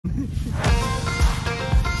Ha? 1,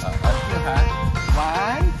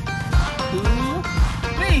 2,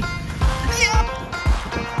 3. Yep!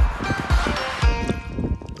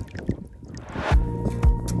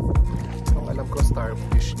 Ang alam ko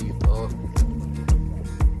starfish dito.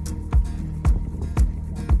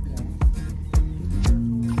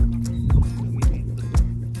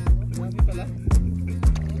 Dami pala.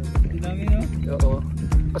 Dami no? Oo.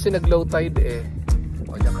 Kasi nag-low tide eh.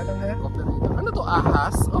 O, dyan ka lang ha. Operator. Ano to?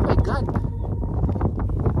 Ahas? Oh my God.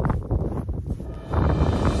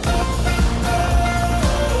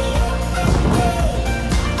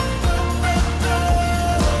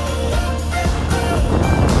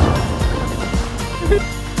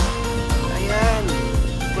 Ayan.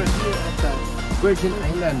 We're here at Virgin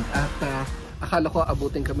Island. At akala ko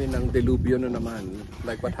abutin kami ng delubyo na naman.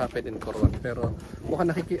 Like what happened in Coron. Pero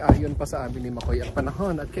mukhang nakikiayon pa sa amin ni Makoy ang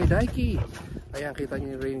panahon. At kay Daiki. Ayan, kita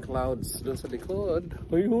niyo yung rain clouds doon sa likod.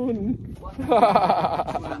 Ayun.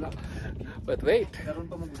 But wait.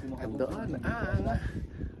 Andoon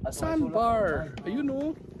ang sandbar. Ayun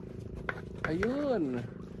o. Ayun.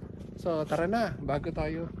 So tara na. Bago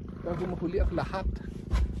mahuli ang lahat.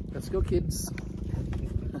 Let's go kids.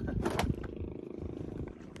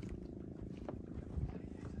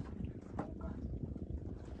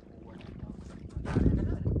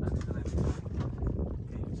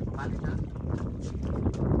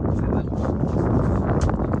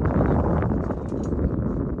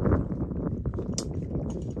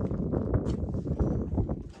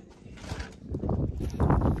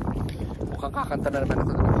 Mukhang kakanta na naman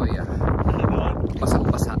ako ng kuya.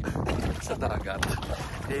 Basang-basa sa dagat.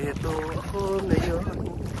 Ito ako ngayon,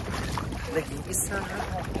 nag-iisa,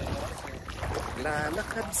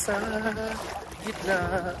 lalakad sa gitna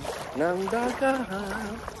ng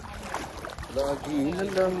dagat. Lagi na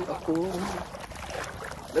lang ako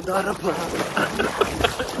nadarapa.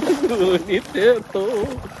 Ngunit ito,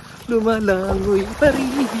 lumalangoy pa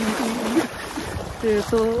rin.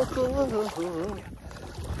 Ito ako,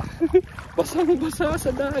 basang-basa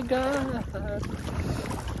sa dagat.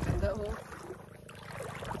 And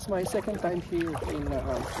it's my second time here in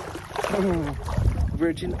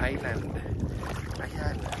Virgin Island.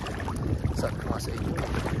 Ayan. Sabi ko sa inyo,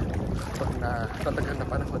 pag tatagal na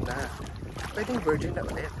panahon na, pwedeng virgin na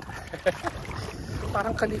ulit.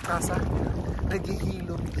 Parang kalikasan,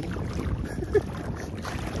 naghihilom din.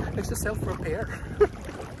 Nagsa-self-repair.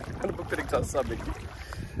 Ano ba pinagsasabi ko?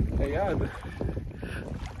 Ayan.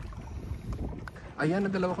 Ayan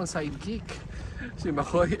ang dalawa kong sidekick. Si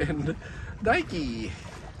Makoy and Daiki.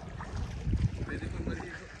 Pwede kong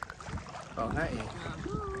maligo. Oo nga eh.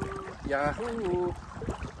 Yahoo!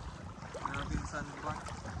 Grabing sandbar.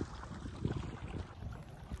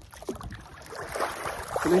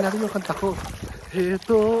 Tuloy natin yung kanta ko.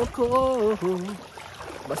 Ito ko,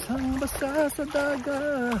 basang-basa sa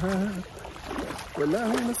dagat.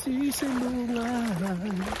 Walang masisilungan,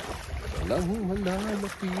 walang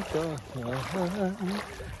malalapitan.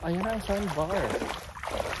 Ayan ang sandbar.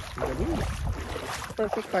 Ang galing.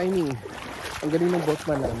 Perfect timing. Ang galing ng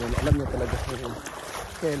boatman namin. Alam niya talaga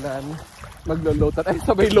kailan maglo-low tide. Ay,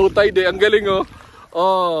 sabay low tide eh. Ang galing oh.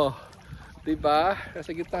 Oh. Diba?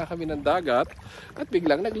 Nasa gitna kami ng dagat at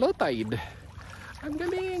biglang nag-low tide. Ang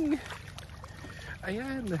galing.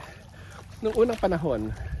 Ayan. Nung unang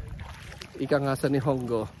panahon, ika nga sa ni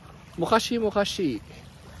Hongo, mukashi.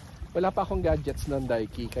 Wala pa akong gadgets ng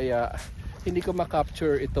Daiki, kaya hindi ko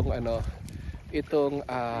ma-capture itong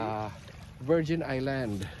Virgin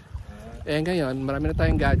Island. Eh ngayon, marami na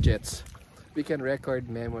tayong gadgets. We can record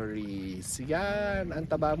memories. Yan, ang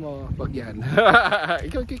taba mo. Wag yan.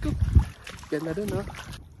 Ikaw. Yan na dun, no?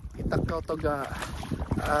 Itakaw to ga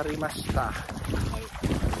arimashita.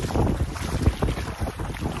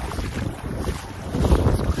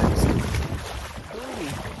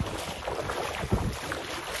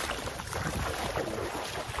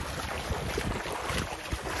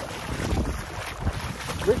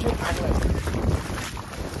 Virgin Island.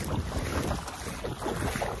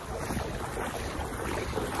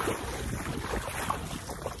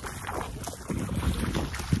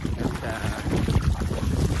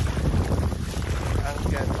 Ang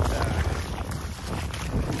ganda.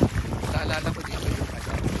 Naalala ko dito yung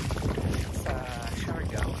sa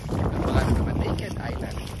Siargao. Ang pangalan naman Naked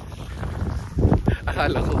Island.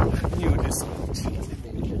 Akala ko nudist.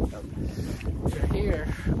 We're here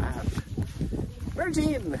at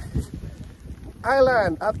Virgin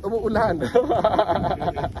Island at umuulan.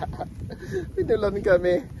 Pinulan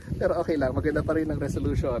kami. Pero okay lang, maganda pa rin ang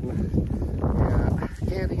resolution. Kaya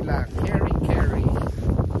carry lang, carry.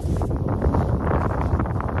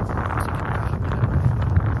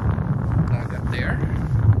 Dagat there.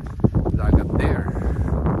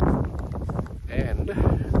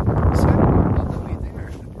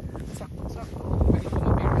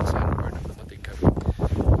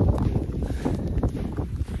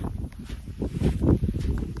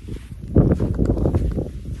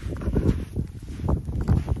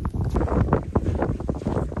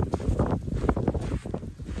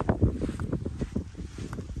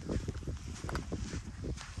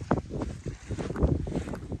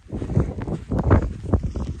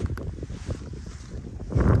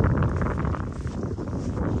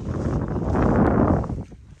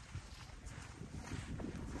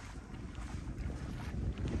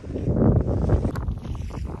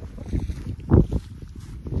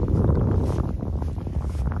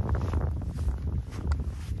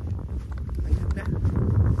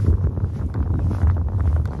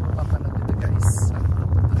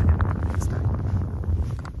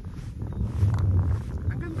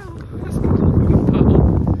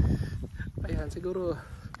 siguro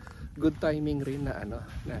good timing rin na ano,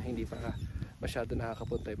 na hindi pa masyado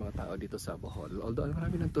nakakapunta yung mga tao dito sa Bohol. Although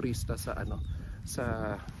marami ng turista sa ano, sa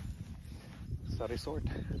resort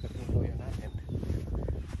na pinupuyan natin.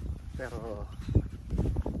 Pero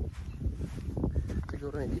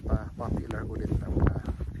siguro hindi pa popular ulit ang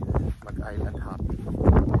mag-island hopping o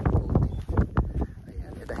boating.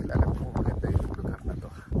 Ayan, dahil alam kong maganda yung lugar na to.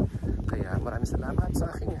 Kaya maraming salamat sa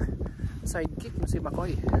aking sidekick na si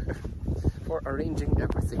Makoy for arranging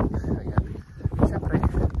everything. Ayan. Siyempre,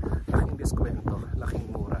 laking diskwento, laking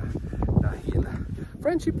mura dahil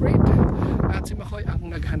friendship rate. At si Makoy ang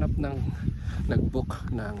naghanap ng nag-book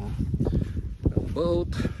ng boat,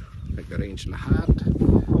 nag-arrange lahat,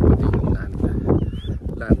 pati yung land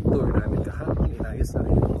tour namin kahapon, inayos na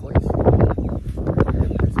rin yung Makoy.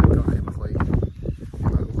 Siguro kay Makoy, may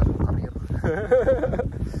bago ka ng career.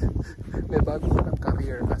 May bago ka ng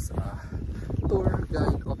career as a tour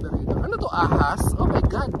guide operator. Ano to, ahas? Oh my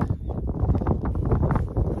god!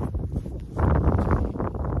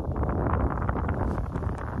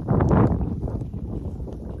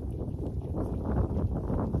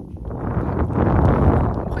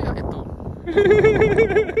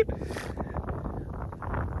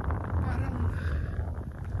 Parang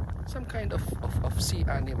some kind of sea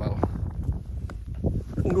animal.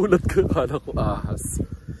 Ngulat ka, kala ko ahas.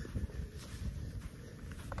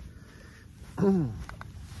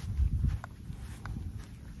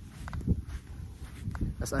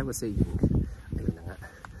 As I was saying, ayun na nga,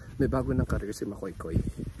 may bago ng career si Makoy Koy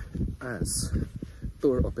as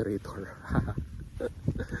tour operator.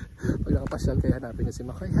 Pag nakapasyal kayo, hanapin niyo si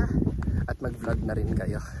Makoy, ha? At mag-vlog na rin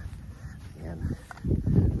kayo. Ayan.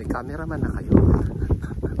 May cameraman na kayo.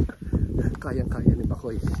 Kayang-kaya ni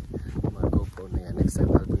Makoy. Mga GoPro na yan. Next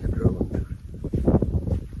time, I'll bring a drone.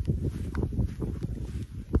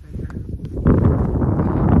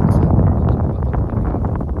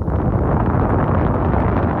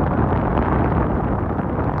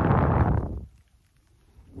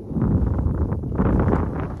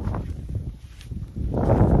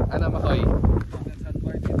 Ano, Makoy?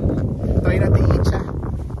 Try natin i-itcha.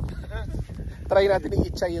 Try natin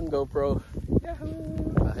i-itcha yung GoPro. Yahoo!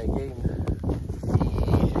 Okay, game.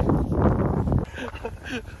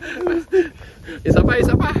 Isa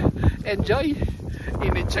pa. Enjoy.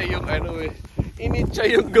 Initcha yung ano eh. Initcha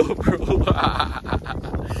yung GoPro.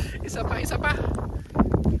 Isa pa.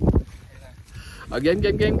 Again,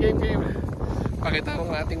 game. Pakita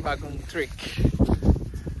mo nating bagong trick.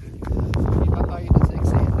 Iba tayo dun sa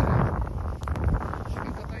eksena.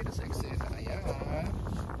 Ayan.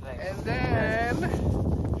 And then,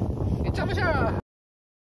 itcha mo siya.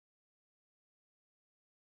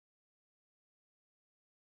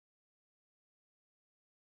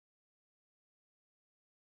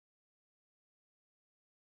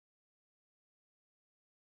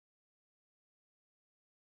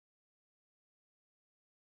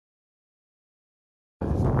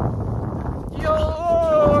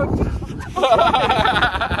 Yun!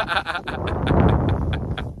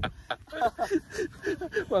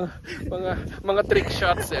 mga trick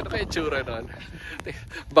shots eh. Ano kaya tsura nun?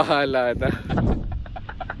 Bahala na.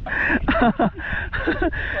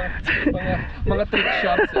 mga trick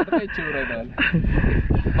shots eh. Ano kaya tsura nun?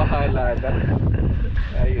 Bahala na.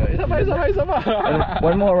 Ayun. Isa pa.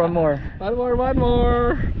 One more.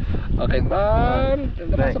 Okay, one.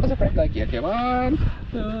 Masuk ka sa front lagi. Okay, 1,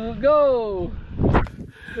 2, go!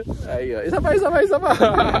 Ayun. Isa pa.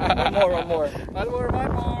 One more.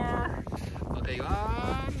 One more. Okay, 1.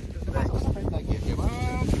 Masuk ka sa front lagi. Okay, 1,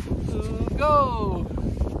 2, go!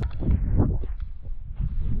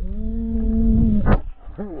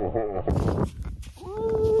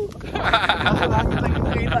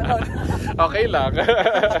 Okay lang.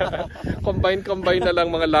 Combine na lang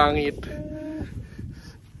mga langit.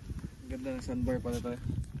 Ganda ng sandbar pala tayo.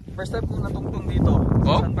 First time kong natungtong dito.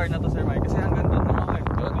 Oh? Sandbar na to, Sir Mike. Kasi hanggang doon naman kayo.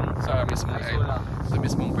 Sa mismong island. Sa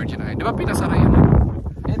mismong Virgin Island. Di ba pinasara yun?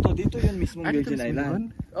 Dito yun mismong Virgin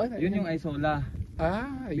Island. Oh, yun yung Isola.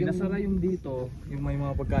 Yung Pinasara yung dito, yung may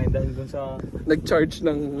mga pagkain dahil dun sa... nag-charge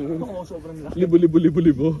ng... Oo, sobrang laki.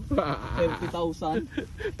 Libo. 30,000.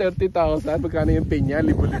 30,000? Magkano yung pinya?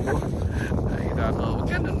 Libo. Ay, nako.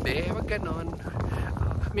 Wag ganon.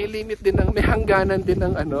 May limit din ng, may hangganan din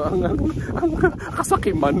ng ano, ang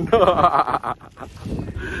kasakiman.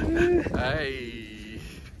 Ay.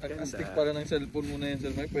 Ang stick pala ng cellphone mo na yan,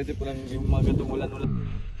 Sir Mike. Pwede pa lang yung mga gantong ulan-ulan.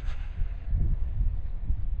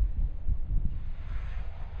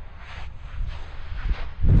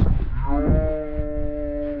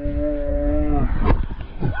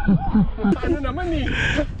 Ano naman eh?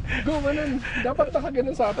 Go, manon. Dapat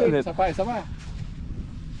nakaganon sa atin. Isa pa.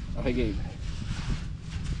 Okay, game.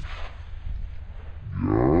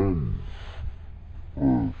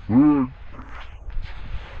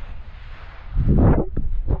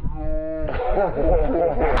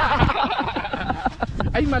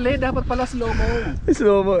 dapat pala slow-mo.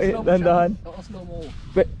 Slow-mo eh, dandahan. Oo, slow-mo.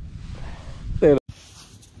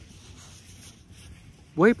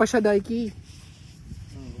 Buhay pa siya, Daiki.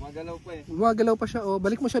 Gumagalaw pa eh. Gumagalaw pa siya, oh.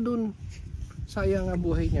 Balik mo siya dun. Sayang ang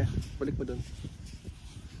buhay niya. Balik mo dun.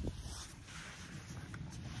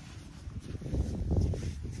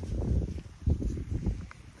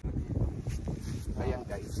 Ayan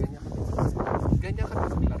guys, ganyan ka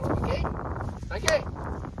laro. Okay? Okay!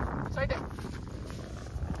 Side it!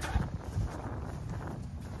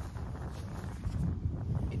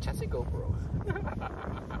 It's just a GoPro.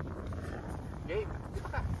 Okay, dito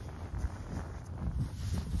ka.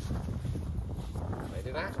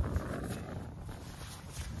 Pwede na?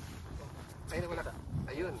 Ayun, wala ka.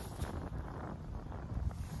 Ayun.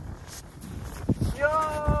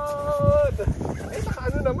 Yun! Ay,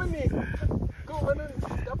 naka-ano naman eh. Kung ano,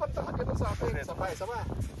 dapat nakagano sa akin. Sabay.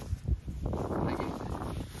 Okay.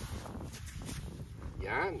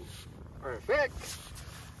 Yan. Perfect.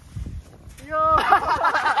 Yun!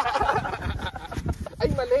 Ay,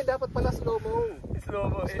 mali. Dapat pala slow-mo.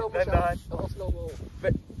 Slow-mo eh, Dandahan. Oo, slow-mo.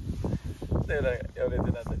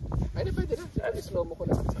 Ulitin natin. Ay, pwede na. Siguro slow-mo ko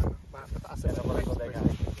lang. Mataas na naman ko tayo.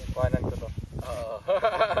 Kuhanan ko to. Oo.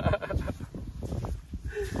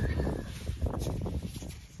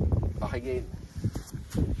 Okay, game.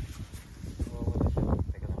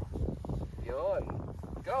 Yun.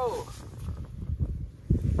 Go!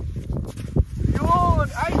 Yun!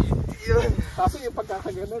 Ay! Yun! Kaso yung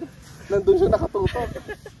pagkakaganon, nandun siya nakatutok.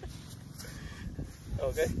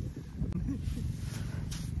 Okay.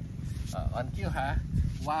 On cue ha.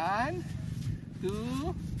 1, 2,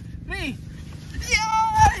 3!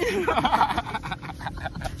 Yun!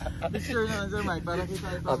 Picture naman sir Mike, para kita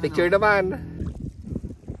ito. Oh, picture naman.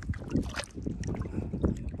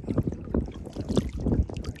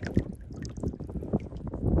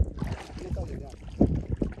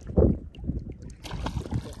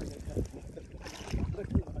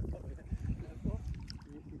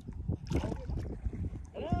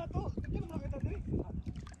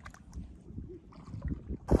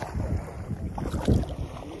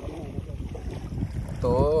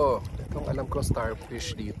 Itong alam ko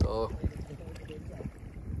starfish dito.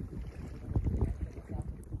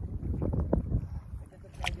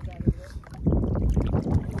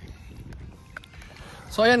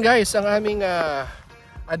 So ayan guys, ang aming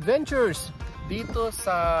adventures dito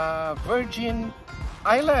sa Virgin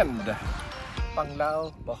Island,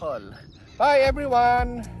 Panglao, Bohol. Bye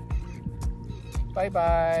everyone! Bye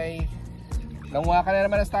bye! Nanguha ka na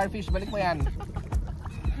naman ng starfish, balik mo yan.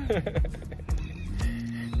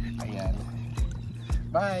 Ayan.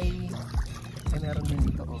 Bye! Ay, meron din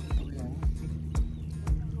dito. Oh. Ayan.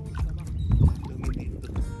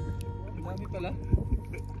 Ang dami pala.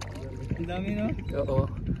 Ang dami no? Oo.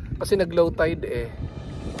 Kasi nag-low tide eh.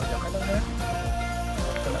 Ayan ka lang na.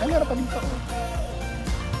 Ay, meron pa dito.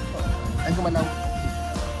 Ay, gumalaw.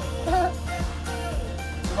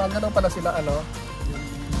 Gumagalaw pala sila, ano?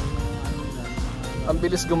 Ang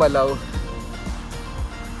bilis gumalaw.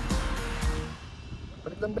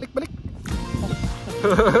 Balik.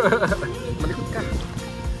 Malikot ka.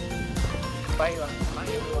 Bye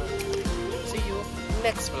everyone. See you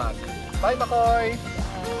next vlog. Bye Makoy.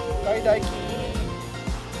 Bye Daiki.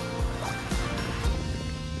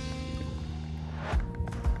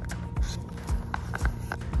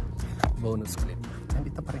 Bonus clip.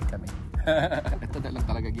 Nandito pa rin kami. Ito na lang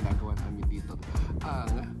talaga ginagawa namin dito.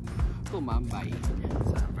 Ang tumambay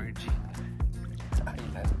sa Virgin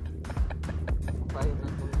Island.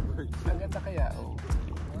 Ang ganda kaya, oh.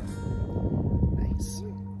 Nice.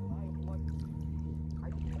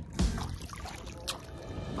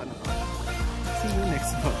 Paano pa? See you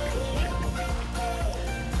next vlog.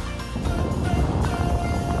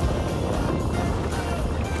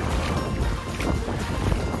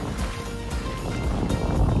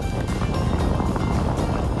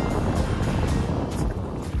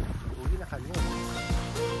 Uwi na kami.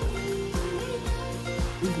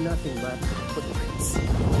 With nothing but footprints.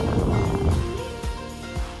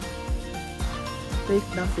 Take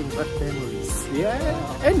nothing but memories. Yeah,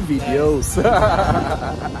 and videos.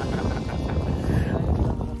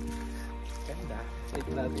 Ganda. Take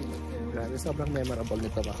natin. Grabe, sobrang memorable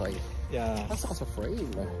nito Makoy. Yeah. Pasok ka sa frame.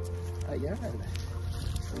 Ayan.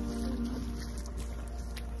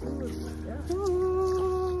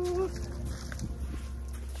 Yahoo!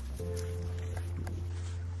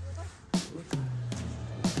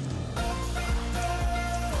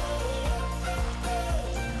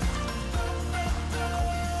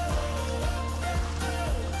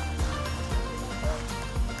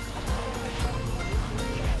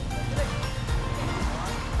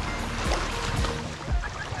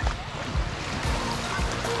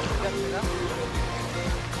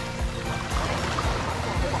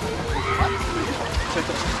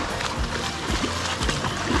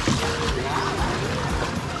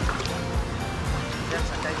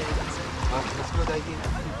 Let's go,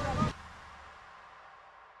 Daiki.